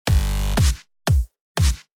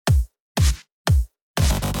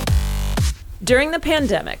During the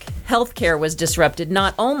pandemic, healthcare was disrupted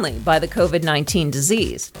not only by the COVID-19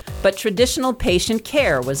 disease, but traditional patient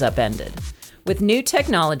care was upended. With new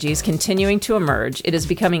technologies continuing to emerge, it is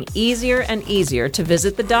becoming easier and easier to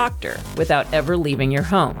visit the doctor without ever leaving your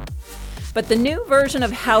home. But the new version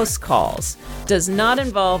of house calls does not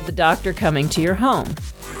involve the doctor coming to your home.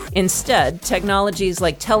 Instead, technologies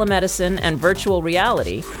like telemedicine and virtual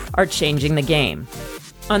reality are changing the game.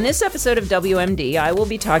 On this episode of WMD, I will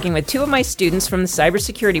be talking with two of my students from the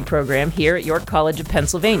cybersecurity program here at York College of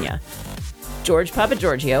Pennsylvania, George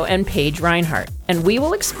Papageorgiou and Paige Reinhart, and we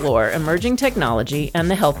will explore emerging technology and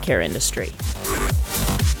the healthcare industry.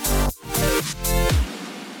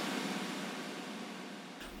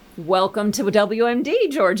 Welcome to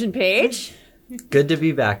WMD, George and Paige. Good to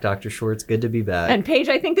be back, Dr. Schwartz. Good to be back. And Paige,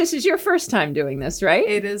 I think this is your first time doing this, right?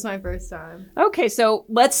 It is my first time. Okay, so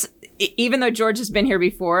even though George has been here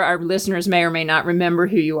before, our listeners may or may not remember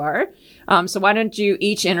who you are. So why don't you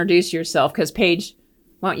each introduce yourself? Because Paige,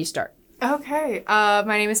 why don't you start? Okay.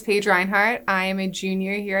 My name is Paige Reinhart. I am a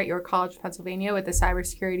junior here at York College of Pennsylvania with a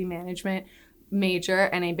cybersecurity management major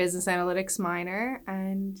and a business analytics minor.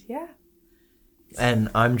 And yeah. And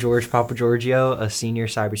I'm George Papageorgiou, a senior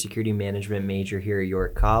cybersecurity management major here at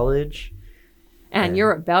York College. And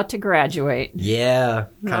you're about to graduate. Yeah,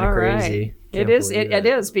 kind of crazy. It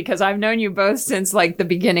is because I've known you both since like the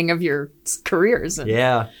beginning of your careers.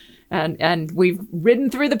 And we've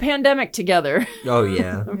ridden through the pandemic together. Oh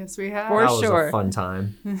yeah. Yes, we have. For that was sure. a fun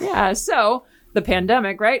time. Yeah, so the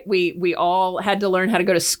pandemic, right? We all had to learn how to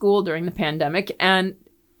go to school during the pandemic, and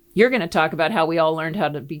you're going to talk about how we all learned how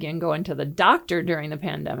to begin going to the doctor during the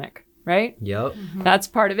pandemic, right? Yep. Mm-hmm. That's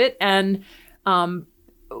part of it. And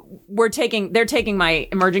they're taking my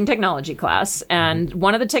emerging technology class. And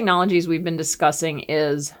one of the technologies we've been discussing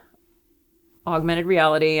is augmented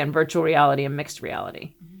reality and virtual reality and mixed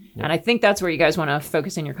reality. Yep. And I think that's where you guys want to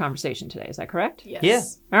focus in your conversation today. Is that correct? Yes.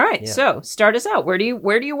 Yeah. All right. Yeah. So start us out. Where do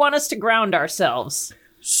you want us to ground ourselves?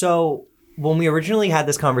 So when we originally had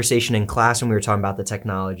this conversation in class when we were talking about the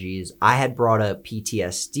technologies, I had brought up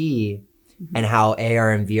PTSD and how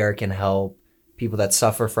AR and VR can help people that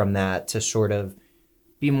suffer from that to sort of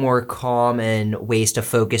be more calm and ways to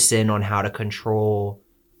focus in on how to control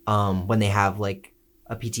when they have like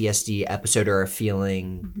a PTSD episode or a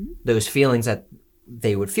feeling, those feelings that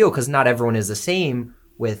they would feel, because not everyone is the same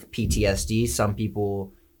with PTSD. Some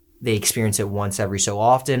people, they experience it once every so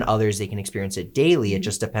often. Others, they can experience it daily. It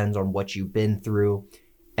just depends on what you've been through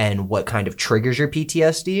and what kind of triggers your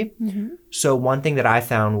PTSD. Mm-hmm. So one thing that I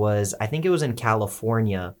found was, I think it was in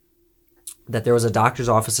California, that there was a doctor's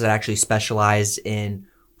office that actually specialized in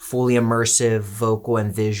fully immersive vocal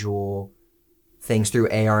and visual things through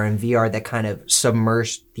AR and VR that kind of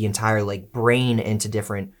submersed the entire like brain into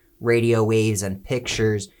different radio waves and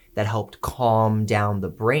pictures that helped calm down the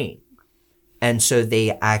brain. And so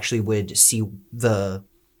they actually would see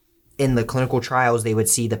in the clinical trials, they would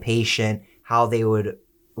see the patient, how they would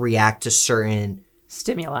react to certain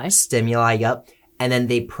Stimuli. Yep. And then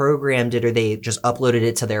they programmed it, or they just uploaded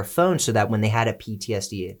it to their phone so that when they had a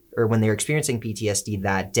PTSD or when they were experiencing PTSD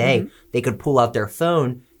that day, they could pull out their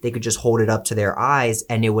phone, they could just hold it up to their eyes,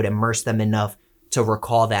 and it would immerse them enough to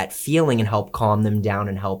recall that feeling and help calm them down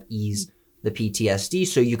and help ease the PTSD.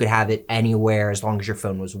 So you could have it anywhere as long as your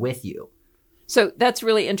phone was with you. So that's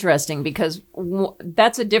really interesting because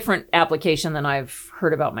that's a different application than I've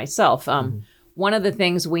heard about myself. One of the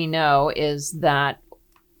things we know is that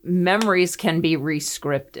memories can be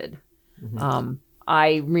rescripted.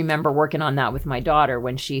 I remember working on that with my daughter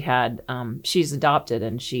when she had, she's adopted,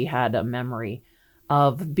 and she had a memory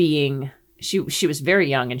of being, she was very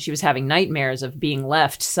young and she was having nightmares of being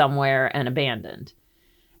left somewhere and abandoned.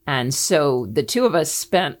 And so the two of us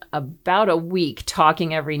spent about a week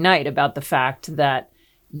talking every night about the fact that,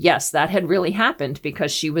 yes, that had really happened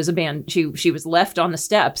because she was abandoned. She was left on the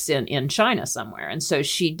steps in China somewhere. And so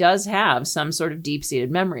she does have some sort of deep-seated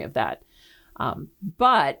memory of that.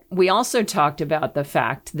 But we also talked about the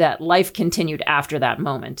fact that life continued after that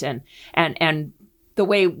moment. And the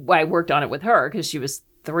way I worked on it with her, because she was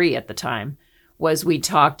 3 at the time, was we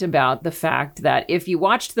talked about the fact that if you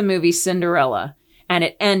watched the movie Cinderella, and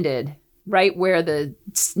it ended right where the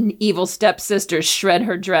evil stepsister shred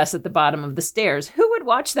her dress at the bottom of the stairs, who would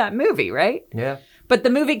watch that movie, right? Yeah. But the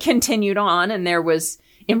movie continued on, and there was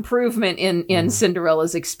improvement in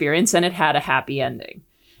Cinderella's experience, and it had a happy ending.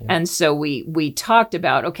 Yeah. And so we talked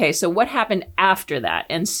about, okay, so what happened after that?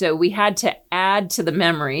 And so we had to add to the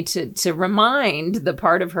memory to remind the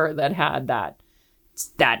part of her that had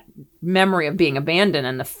that memory of being abandoned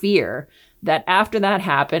and the fear, that after that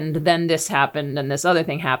happened, then this happened and this other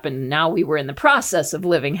thing happened. Now we were in the process of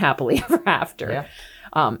living happily ever after.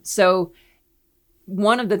 Yeah. So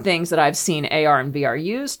one of the things that I've seen AR and VR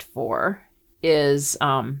used for is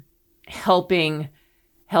helping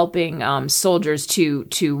soldiers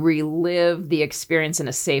to relive the experience in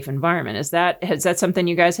a safe environment. Is that something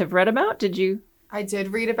you guys have read about? Did you? I did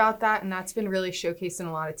read about that, and that's been really showcased in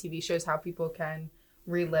a lot of TV shows, how people can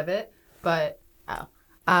relive it. But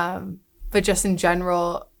just in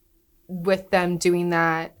general, with them doing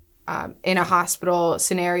that in a hospital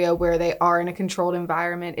scenario where they are in a controlled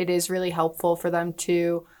environment, it is really helpful for them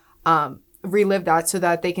to relive that so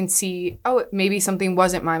that they can see, oh, maybe something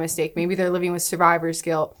wasn't my mistake. Maybe they're living with survivor's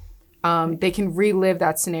guilt. They can relive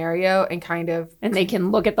that scenario and they can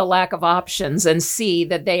look at the lack of options and see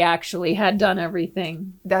that they actually had done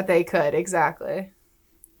everything that they could. Exactly.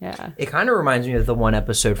 Yeah. It kind of reminds me of the one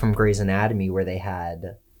episode from Grey's Anatomy where they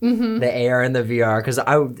had the AR and the VR. Because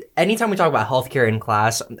anytime we talk about healthcare in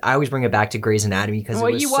class, I always bring it back to Grey's Anatomy because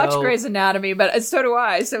you watch Grey's Anatomy, but so do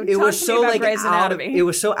I. So it was so like Grey's Anatomy. It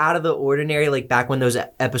was so out of the ordinary. Like back when those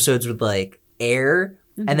episodes would like air,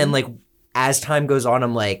 and then like as time goes on,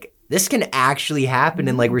 I'm like, this can actually happen,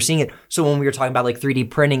 and like we're seeing it. So when we were talking about like 3D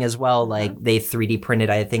printing as well, like they 3D printed,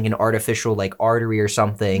 I think, an artificial like artery or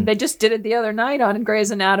something. They just did it the other night on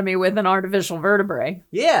Grey's Anatomy with an artificial vertebrae.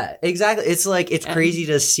 Yeah, exactly. It's like it's crazy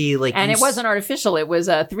to see like. And it wasn't artificial; it was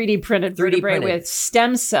a 3D printed vertebrae with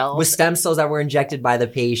stem cells. With stem cells that were injected by the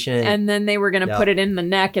patient, and then they were going to put it in the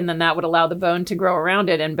neck, and then that would allow the bone to grow around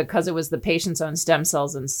it. And because it was the patient's own stem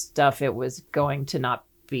cells and stuff, it was going to not.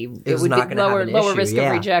 It would be lower risk of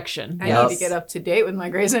rejection. I need to get up to date with my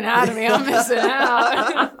Grey's Anatomy. I'm missing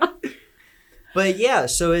out. But yeah,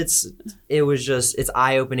 so it's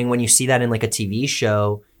eye opening when you see that in like a TV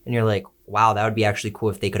show and you're like, wow, that would be actually cool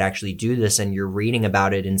if they could actually do this, and you're reading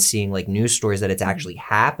about it and seeing like news stories that it's actually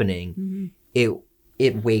happening.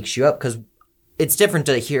 It wakes you up because it's different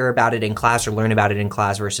to hear about it in class or learn about it in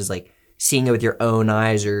class versus like seeing it with your own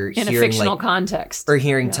eyes or in hearing a fictional like, context or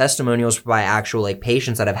hearing testimonials by actual like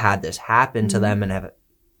patients that have had this happen to them and have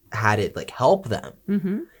had it like help them.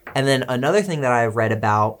 And then another thing that I've read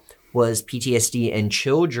about was PTSD in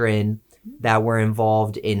children that were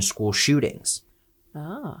involved in school shootings.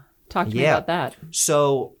 Talk to me about that.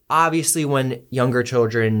 So obviously when younger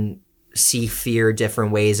children see fear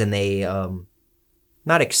different ways and they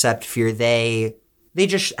not accept fear, they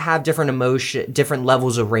just have different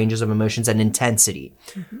levels of ranges of emotions and intensity.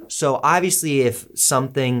 So obviously if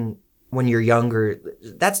something when you're younger,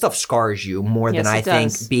 that stuff scars you more than I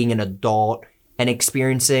think being an adult and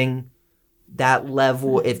experiencing that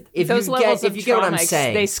level. If you get what I'm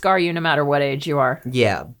saying, they scar you no matter what age you are.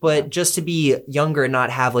 Yeah. But just to be younger and not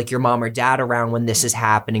have like your mom or dad around when this is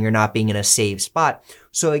happening or not being in a safe spot.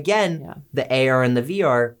 So again, the AR and the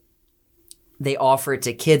VR, they offer it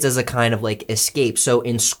to kids as a kind of like escape. So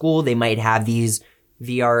in school, they might have these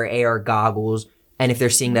VR or AR goggles. And if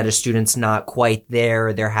they're seeing that a student's not quite there,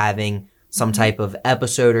 or they're having some type of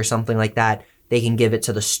episode or something like that, they can give it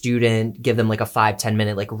to the student, give them like a 5-10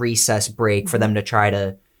 minute like recess break for them to try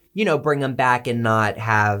to, bring them back and not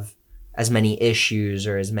have as many issues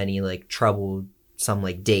or as many like troublesome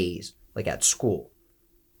like days like at school.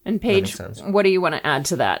 And Paige, what do you want to add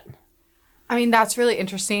to that? I mean, that's really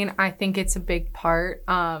interesting. I think it's a big part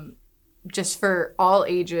just for all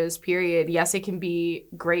ages, period. Yes, it can be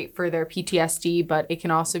great for their PTSD, but it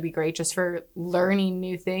can also be great just for learning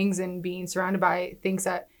new things and being surrounded by things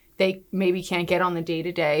that they maybe can't get on the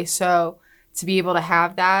day-to-day. So to be able to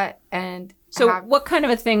have that and what kind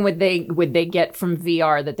of a thing would they get from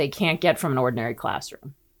VR that they can't get from an ordinary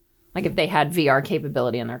classroom? Like if they had VR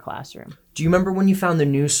capability in their classroom. Do you remember when you found the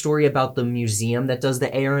news story about the museum that does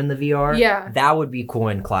the AR and the VR? Yeah. That would be cool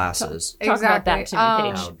in classes. Talk about that to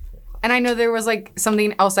me, Paige. And I know there was like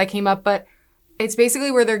something else that came up, but it's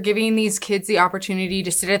basically where they're giving these kids the opportunity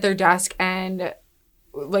to sit at their desk and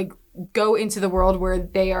like go into the world where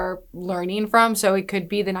they are learning from. So it could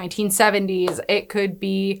be the 1970s. It could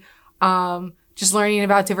be just learning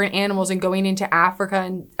about different animals and going into Africa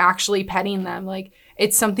and actually petting them. Like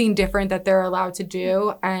it's something different that they're allowed to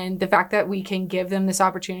do. And the fact that we can give them this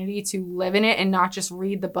opportunity to live in it and not just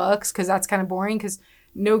read the books, because that's kind of boring, because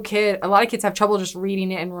a lot of kids have trouble just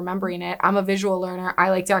reading it and remembering it. I'm a visual learner. I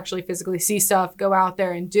like to actually physically see stuff, go out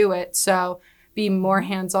there and do it. So be more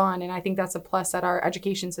hands-on. And I think that's a plus that our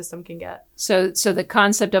education system can get. So the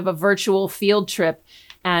concept of a virtual field trip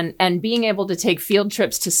and being able to take field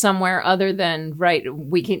trips to somewhere other than,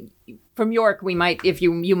 we can, from York, we might, if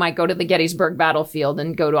you might go to the Gettysburg battlefield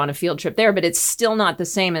and go on a field trip there, but it's still not the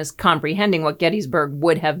same as comprehending what Gettysburg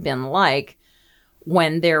would have been like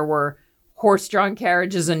when there were horse-drawn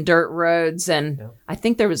carriages and dirt roads. And I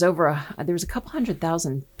think there was there was a couple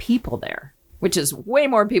 100,000 people there, which is way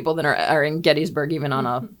more people than are in Gettysburg, even on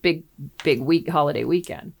a big holiday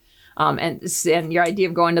weekend. And your idea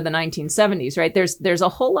of going to the 1970s, right? There's a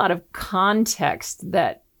whole lot of context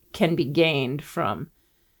that can be gained from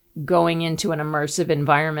going into an immersive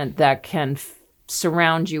environment that can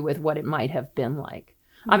surround you with what it might have been like.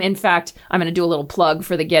 In fact, I'm going to do a little plug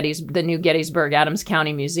for the new Gettysburg Adams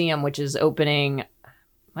County Museum, which is opening,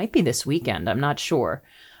 might be this weekend, I'm not sure.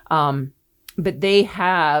 But they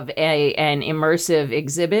have an immersive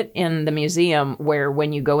exhibit in the museum where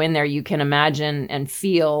when you go in there, you can imagine and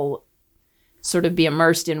feel, sort of be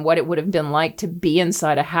immersed in what it would have been like to be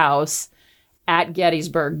inside a house at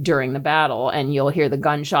Gettysburg during the battle, and you'll hear the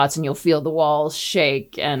gunshots and you'll feel the walls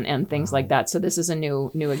shake and things like that. So this is a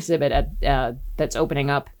new exhibit that's opening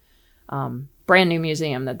up, brand new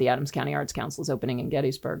museum that the Adams County Arts Council is opening in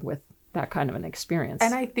Gettysburg with that kind of an experience.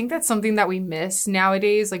 And I think that's something that we miss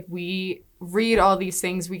nowadays. Like, we read all these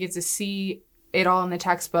things, we get to see it all in the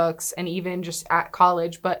textbooks and even just at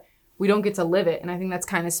college, but we don't get to live it. And I think that's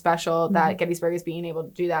kind of special that Gettysburg is being able to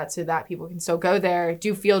do that, so that people can still go there,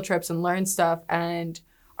 do field trips and learn stuff, and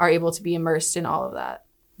are able to be immersed in all of that.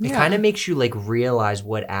 It kind of makes you like realize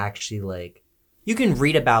what actually, like, you can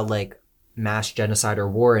read about like mass genocide or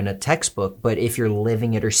war in a textbook, but if you're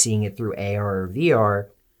living it or seeing it through AR or VR,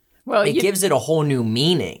 well, it gives it a whole new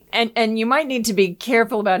meaning. And you might need to be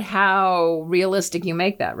careful about how realistic you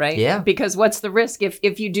make that, right? Yeah. Because what's the risk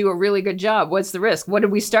if you do a really good job? What's the risk? What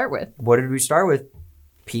did we start with?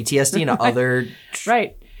 PTSD and other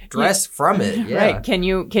stress from it. Yeah. Right. Can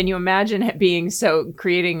you imagine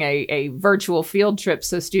creating a virtual field trip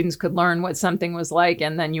so students could learn what something was like,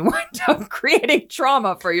 and then you wind up creating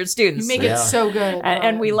trauma for your students? You make it so good.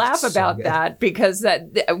 And we laugh about that because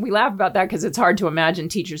it's hard to imagine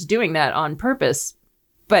teachers doing that on purpose.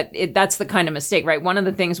 But that's the kind of mistake, right? One of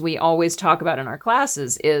the things we always talk about in our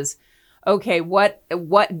classes is, okay, what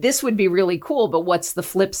this would be really cool, but what's the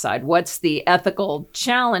flip side? What's the ethical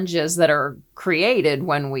challenges that are created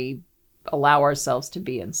when we allow ourselves to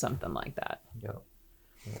be in something like that? Yeah.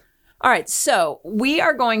 All right, so we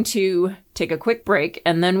are going to take a quick break,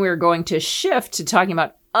 and then we're going to shift to talking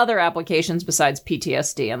about other applications besides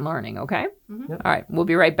PTSD and learning, okay? Mm-hmm. All right, we'll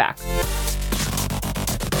be right back.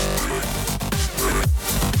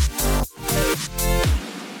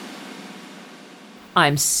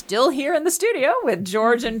 I'm still here in the studio with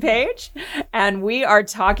George and Paige, and we are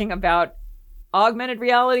talking about augmented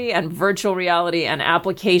reality and virtual reality and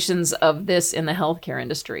applications of this in the healthcare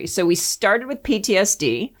industry. So we started with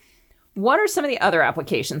PTSD. What are some of the other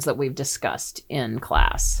applications that we've discussed in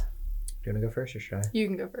class? Do you want to go first or should I? You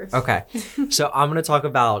can go first. Okay. So I'm going to talk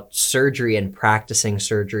about surgery and practicing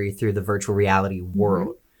surgery through the virtual reality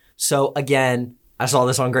world. Mm-hmm. So again, I saw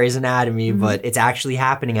this on Grey's Anatomy, but it's actually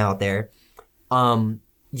happening out there.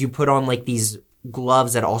 You put on like these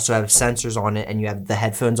gloves that also have sensors on it, and you have the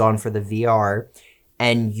headphones on for the VR,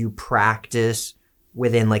 and you practice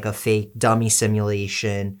within like a fake dummy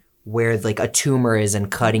simulation where like a tumor is and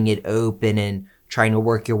cutting it open and trying to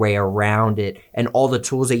work your way around it. And all the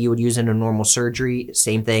tools that you would use in a normal surgery,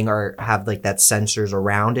 same thing, have like that sensors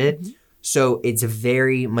around it. Mm-hmm. So it's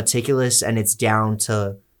very meticulous, and it's down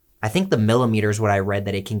to, I think the millimeters what I read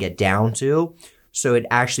that it can get down to. So it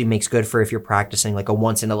actually makes good for if you're practicing like a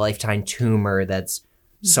once-in-a-lifetime tumor that's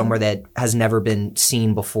somewhere that has never been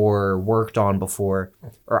seen before, or worked on before,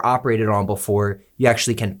 or operated on before. You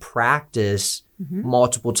actually can practice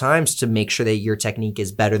multiple times to make sure that your technique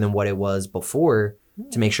is better than what it was before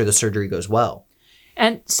to make sure the surgery goes well.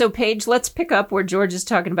 And so, Paige, let's pick up where George is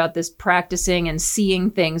talking about this practicing and seeing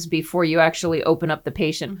things before you actually open up the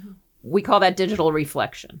patient. Mm-hmm. We call that digital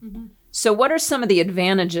reflection. Mm-hmm. So what are some of the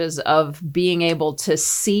advantages of being able to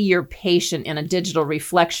see your patient in a digital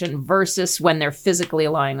reflection versus when they're physically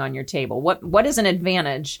lying on your table? What is an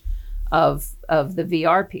advantage of the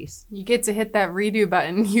VR piece? You get to hit that redo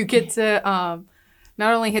button. You get to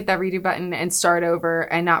not only hit that redo button and start over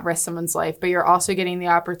and not risk someone's life, but you're also getting the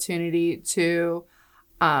opportunity to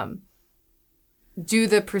do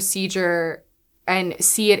the procedure and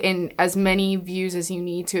see it in as many views as you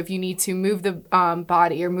need to. If you need to move the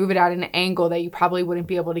body or move it at an angle that you probably wouldn't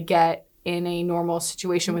be able to get in a normal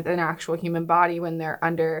situation with an actual human body when they're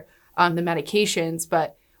under the medications.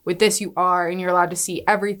 But with this, you are, and you're allowed to see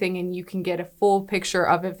everything, and you can get a full picture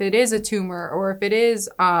of if it is a tumor or if it is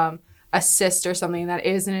a cyst or something that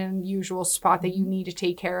is in an unusual spot that you need to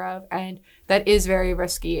take care of. And that is very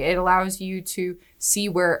risky. It allows you to see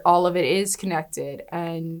where all of it is connected.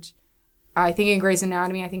 And I think in Grey's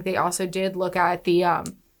Anatomy, I think they also did look at the,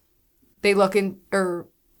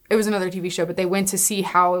 it was another TV show, but they went to see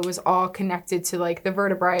how it was all connected to like the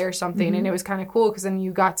vertebrae or something. And it was kind of cool because then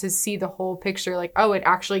you got to see the whole picture, like, oh, it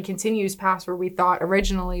actually continues past where we thought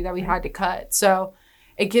originally that we had to cut. So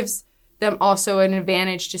it gives them also an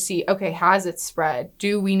advantage to see, okay, has it spread?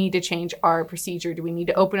 Do we need to change our procedure? Do we need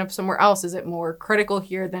to open up somewhere else? Is it more critical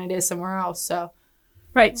here than it is somewhere else? So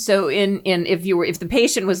right. So if the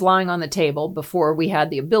patient was lying on the table before we had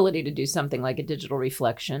the ability to do something like a digital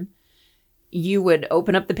reflection, you would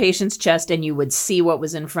open up the patient's chest and you would see what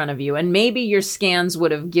was in front of you. And maybe your scans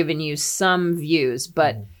would have given you some views,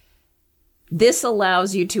 but this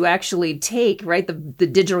allows you to actually take, right, the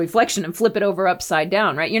digital reflection and flip it over upside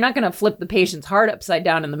down, right? You're not going to flip the patient's heart upside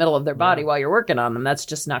down in the middle of their body while you're working on them. That's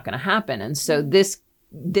just not going to happen. And so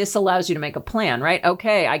this allows you to make a plan, right?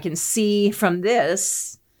 Okay, I can see from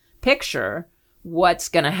this picture what's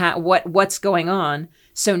going to what's going on.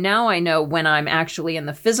 So now I know when I'm actually in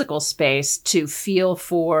the physical space to feel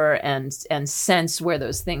for and sense where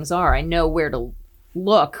those things are. I know where to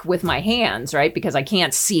look with my hands, right? Because I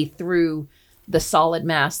can't see through the solid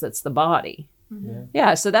mass that's the body.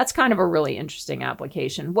 Yeah, so that's kind of a really interesting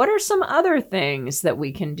application. What are some other things that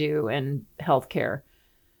we can do in healthcare?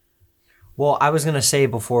 Well, I was going to say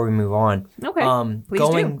before we move on,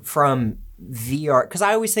 Please from VR, because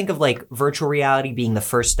I always think of like virtual reality being the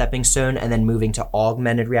first stepping stone and then moving to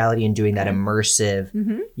augmented reality and doing that immersive,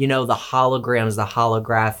 you know, the holograms, the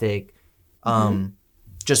holographic,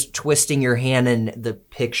 just twisting your hand and the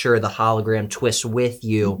picture, the hologram twists with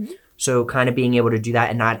you. So kind of being able to do that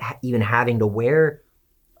and not even having to wear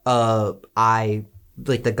like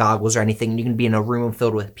the goggles or anything. You can be in a room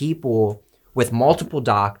filled with people with multiple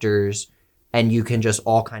doctors and you can just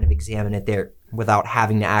all kind of examine it there without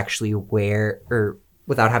having to actually wear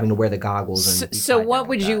the goggles. And so what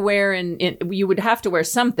would you wear? You would have to wear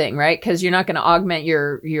something, right? Because you're not going to augment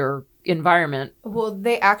your environment. Well,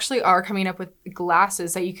 they actually are coming up with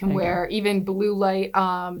glasses that you can wear, even blue light,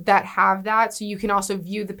 that have that. So you can also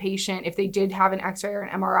view the patient if they did have an X-ray or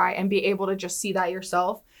an MRI and be able to just see that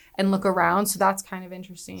yourself and look around. So that's kind of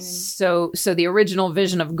interesting. So the original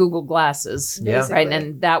vision of Google Glasses, right?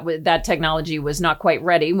 And that technology was not quite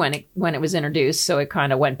ready when it was introduced. So it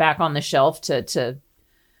kind of went back on the shelf to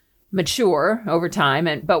mature over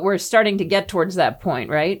time. But we're starting to get towards that point,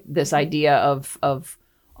 right? This idea of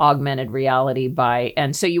augmented reality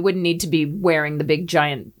and so you wouldn't need to be wearing the big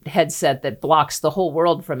giant headset that blocks the whole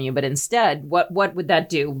world from you. But instead, what would that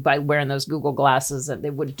do by wearing those Google Glasses? They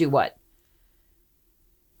would do what?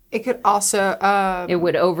 It could also... it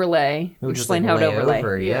would overlay. It would Explain just, like, how it overlay.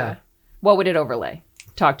 over, yeah. What would it overlay?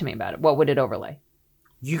 Talk to me about it. What would it overlay?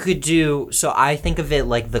 You could do... So I think of it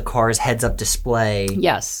like the car's heads-up display.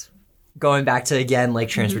 Yes. Going back to, again, like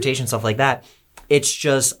transportation, stuff like that. It's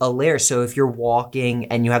just a layer. So if you're walking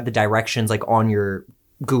and you have the directions like on your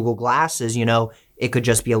Google Glasses, you know, it could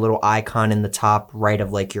just be a little icon in the top right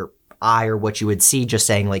of like your eye or what you would see just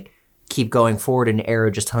saying like, keep going forward, an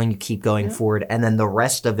arrow just telling you keep going forward. And then the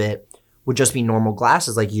rest of it would just be normal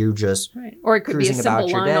glasses, like you just Or it could be a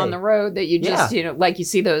simple line on the road that you just, Yeah. like you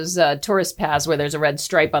see those tourist paths where there's a red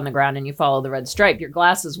stripe on the ground and you follow the red stripe. Your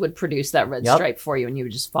glasses would produce that red stripe for you and you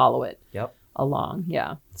would just follow it along.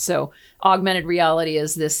 Yeah. So augmented reality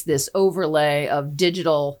is this overlay of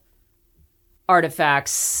digital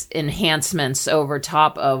artifacts, enhancements over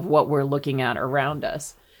top of what we're looking at around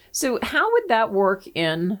us. So how would that work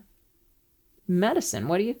in medicine?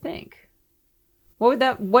 What do you think? What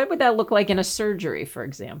would that look like in a surgery, for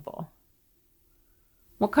example?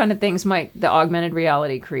 What kind of things might the augmented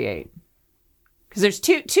reality create? Because there's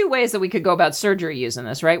two ways that we could go about surgery using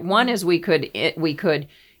this, right? One is we could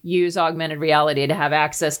use augmented reality to have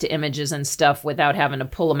access to images and stuff without having to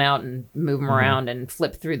pull them out and move them around and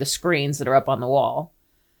flip through the screens that are up on the wall.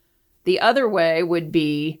 The other way would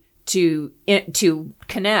be to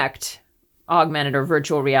connect augmented or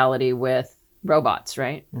virtual reality with robots,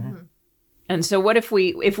 right? And so what if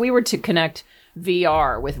we were to connect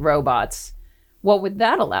VR with robots, what would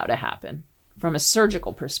that allow to happen from a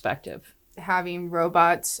surgical perspective? Having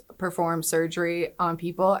robots perform surgery on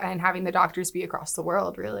people and having the doctors be across the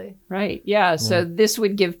world, really. Right. Yeah. So this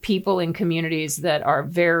would give people in communities that are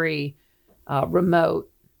very remote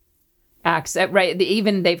access, right?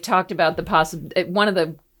 Even they've talked about one of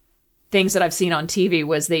the things that I've seen on TV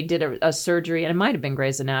was they did a surgery, and it might have been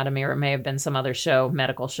Grey's Anatomy or it may have been some other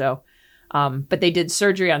medical show. But they did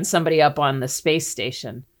surgery on somebody up on the space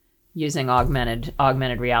station using augmented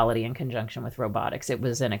reality in conjunction with robotics. It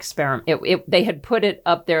was an experiment. They had put it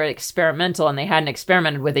up there experimental and they hadn't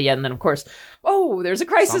experimented with it yet. And then of course, there's a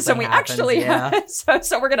crisis Something and we happens, actually have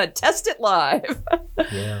so we're going to test it live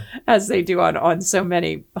as they do on so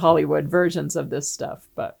many Hollywood versions of this stuff.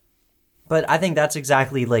 But But I think that's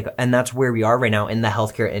exactly and that's where we are right now in the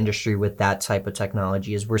healthcare industry with that type of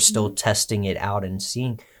technology is we're still testing it out and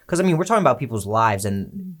seeing. Because, we're talking about people's lives.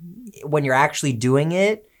 And when you're actually doing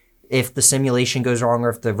it, if the simulation goes wrong or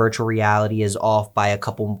if the virtual reality is off by a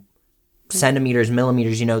couple centimeters,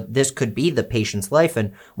 millimeters, this could be the patient's life.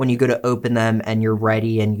 And when you go to open them and you're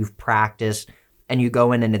ready and you've practiced and you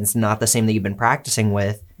go in and it's not the same that you've been practicing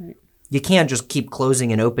with, you can't just keep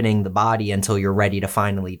closing and opening the body until you're ready to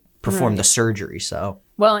finally perform the surgery. So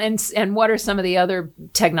well, and what are some of the other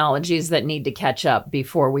technologies that need to catch up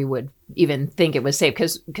before we would even think it was safe?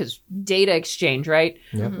 Because data exchange, right?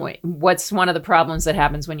 Yeah. What's one of the problems that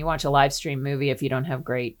happens when you watch a live stream movie if you don't have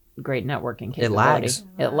great networking capability?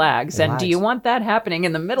 It lags. And do you want that happening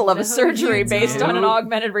in the middle of a surgery based on an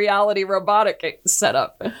augmented reality robotic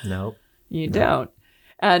setup? Nope. You don't.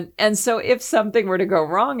 And so if something were to go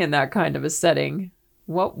wrong in that kind of a setting,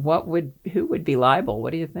 who would be liable?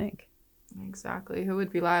 What do you think? Exactly. Who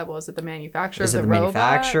would be liable? Is it the manufacturer? Is it the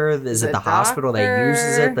manufacturer? Is it the hospital that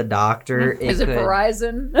uses it? The doctor? Is it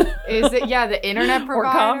Verizon? Is it, the internet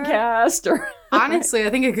provider? Or Comcast? Or honestly, I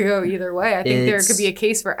think it could go either way. I think there could be a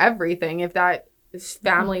case for everything if that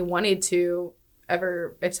family wanted to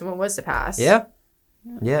if someone was to pass. Yeah.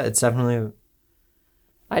 Yeah, it's definitely...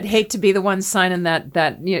 I'd hate to be the one signing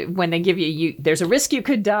that when they give you there's a risk you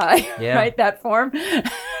could die, right? That form.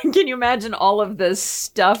 Can you imagine all of this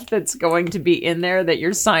stuff that's going to be in there that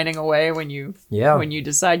you're signing away when you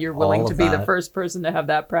decide you're willing to be the first person to have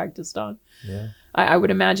that practiced on? Yeah. I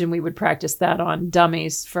would imagine we would practice that on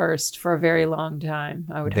dummies first for a very long time.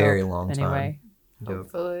 I would very hope, long anyway. Time.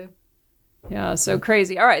 Hopefully. Yeah, so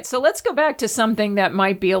crazy. All right, so let's go back to something that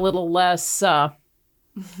might be a little less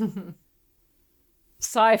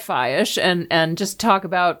sci-fi-ish and just talk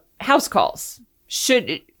about house calls.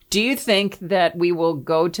 Do you think that we will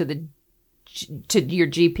go to your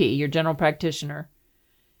GP, your general practitioner,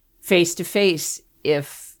 face to face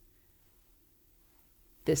if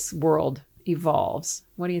this world evolves?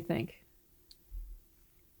 What do you think?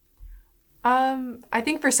 I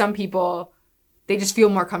think for some people, they just feel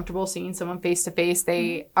more comfortable seeing someone face to face.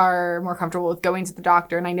 They are more comfortable with going to the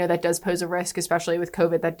doctor. And I know that does pose a risk, especially with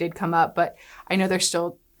COVID that did come up. But I know they're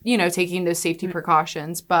still, taking those safety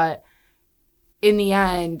precautions. But in the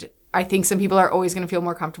end, I think some people are always going to feel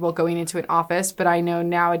more comfortable going into an office. But I know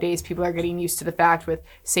nowadays people are getting used to the fact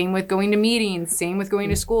same with going to meetings, same with going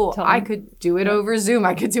to school. I could do it over Zoom.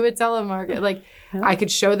 I could do it telemarket. I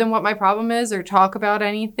could show them what my problem is or talk about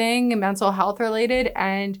anything mental health related.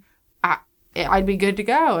 And I'd be good to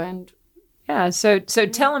go. And so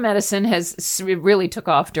telemedicine has really took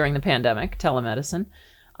off during the pandemic. Telemedicine.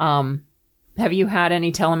 Have you had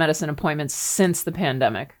any telemedicine appointments since the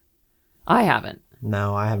pandemic? I haven't.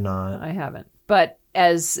 No, I have not. I haven't. But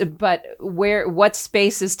what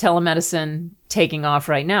space is telemedicine taking off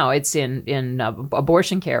right now? It's in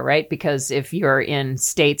abortion care, right? Because if you're in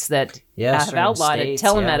states that have outlawed it,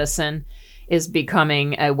 telemedicine is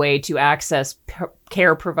becoming a way to access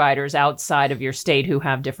care providers outside of your state who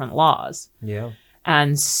have different laws. Yeah.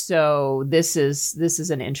 And so this is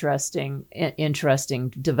an interesting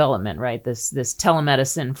development, right? This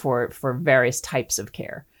telemedicine for various types of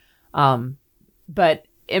care. But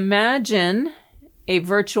imagine a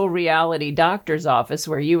virtual reality doctor's office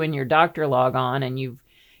where you and your doctor log on and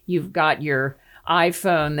you've got your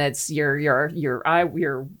iPhone that's your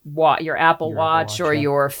Apple Watch or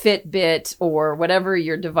your Fitbit or whatever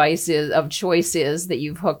your device is of choice is that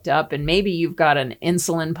you've hooked up, and maybe you've got an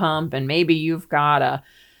insulin pump, and maybe you've got a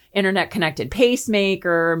internet connected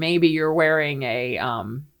pacemaker, maybe you're wearing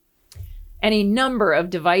any number of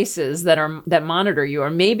devices that monitor you, or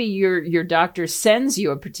maybe your doctor sends you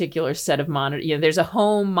a particular set of monitor. There's a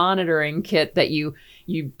home monitoring kit that you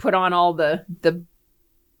put on all the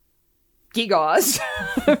gewgaws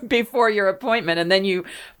before your appointment, and then you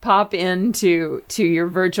pop into your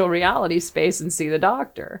virtual reality space and see the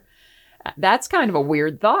doctor. That's kind of a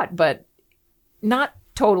weird thought, but not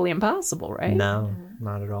totally impossible, right? No,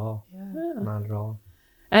 not at all. Yeah. Not at all.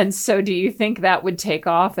 And so do you think that would take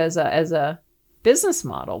off as a business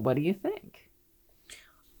model? What do you think?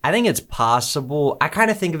 I think it's possible. I kind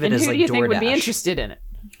of think of it as like DoorDash. Who do you think would be interested in it?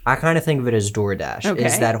 I kind of think of it as DoorDash. Okay.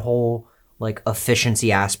 Is that whole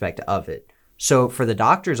efficiency aspect of it. So for the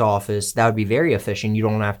doctor's office, that would be very efficient. You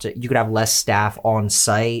could have less staff on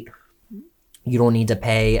site. You don't need to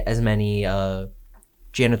pay as many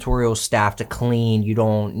janitorial staff to clean. You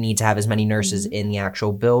don't need to have as many nurses in the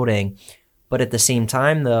actual building. But at the same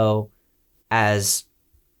time, though, as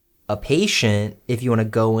a patient, if you want to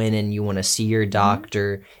go in and you want to see your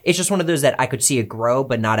doctor, it's just one of those that I could see it grow,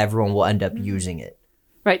 but not everyone will end up using it.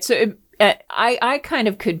 Right. So I kind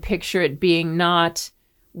of could picture it being not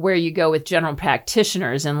where you go with general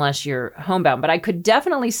practitioners unless you're homebound, but I could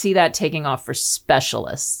definitely see that taking off for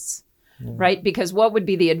specialists, right? Because what would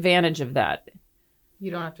be the advantage of that?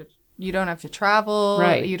 You don't have to travel.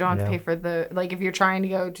 Right. You don't have to pay for if you're trying to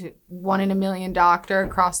go to 1 in a million doctor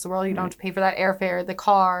across the world, you don't have to pay for that airfare, the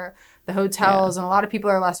car, the hotels, and a lot of people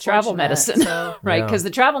are less travel fortunate, medicine, so. right? Because the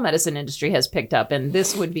travel medicine industry has picked up, and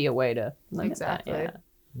this would be a way to limit Exactly. that.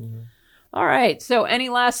 Yeah. All right. So any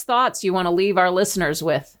last thoughts you want to leave our listeners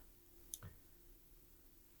with?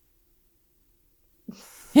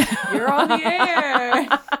 You're on the air.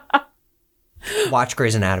 Watch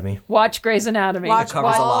Grey's Anatomy. Watch Grey's Anatomy. It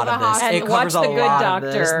covers a lot of this. And It covers watch a The Good lot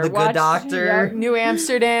of this. Doctor. The Good Doctor. New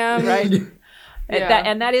Amsterdam. Right. Yeah.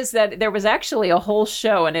 And that is that there was actually a whole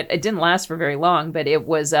show, and it didn't last for very long, but it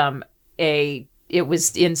was it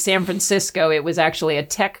was in San Francisco. It was actually a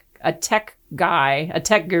tech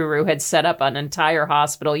guru had set up an entire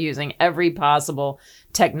hospital using every possible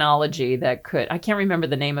technology that could. I can't remember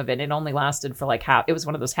the name of it. It only lasted for it was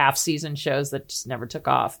one of those half season shows that just never took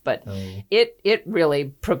off, but it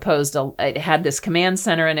really proposed it had this command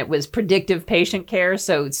center, and it was predictive patient care.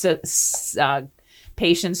 So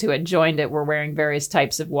patients who had joined it were wearing various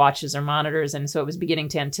types of watches or monitors, and so it was beginning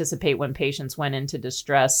to anticipate when patients went into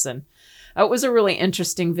distress, and it was a really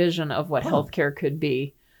interesting vision of what healthcare could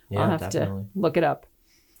be. Yeah, I'll have definitely. to look it up.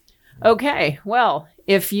 Okay, well,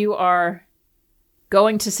 if you are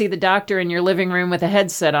going to see the doctor in your living room with a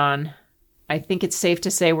headset on, I think it's safe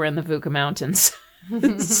to say we're in the VUCA Mountains.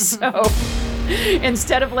 So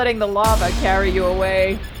instead of letting the lava carry you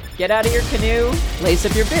away, get out of your canoe, lace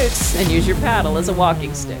up your boots, and use your paddle as a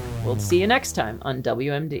walking stick. We'll see you next time on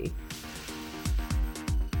WMD.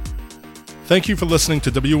 Thank you for listening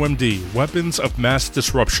to WMD, Weapons of Mass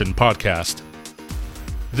Disruption podcast.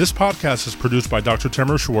 This podcast is produced by Dr.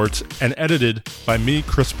 Tamara Schwartz and edited by me,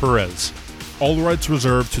 Chris Perez. All rights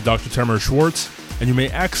reserved to Dr. Tamara Schwartz, and you may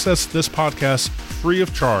access this podcast free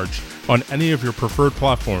of charge on any of your preferred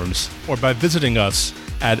platforms or by visiting us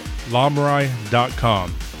at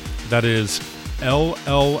lamrai.com. That is LLAMRAI.com.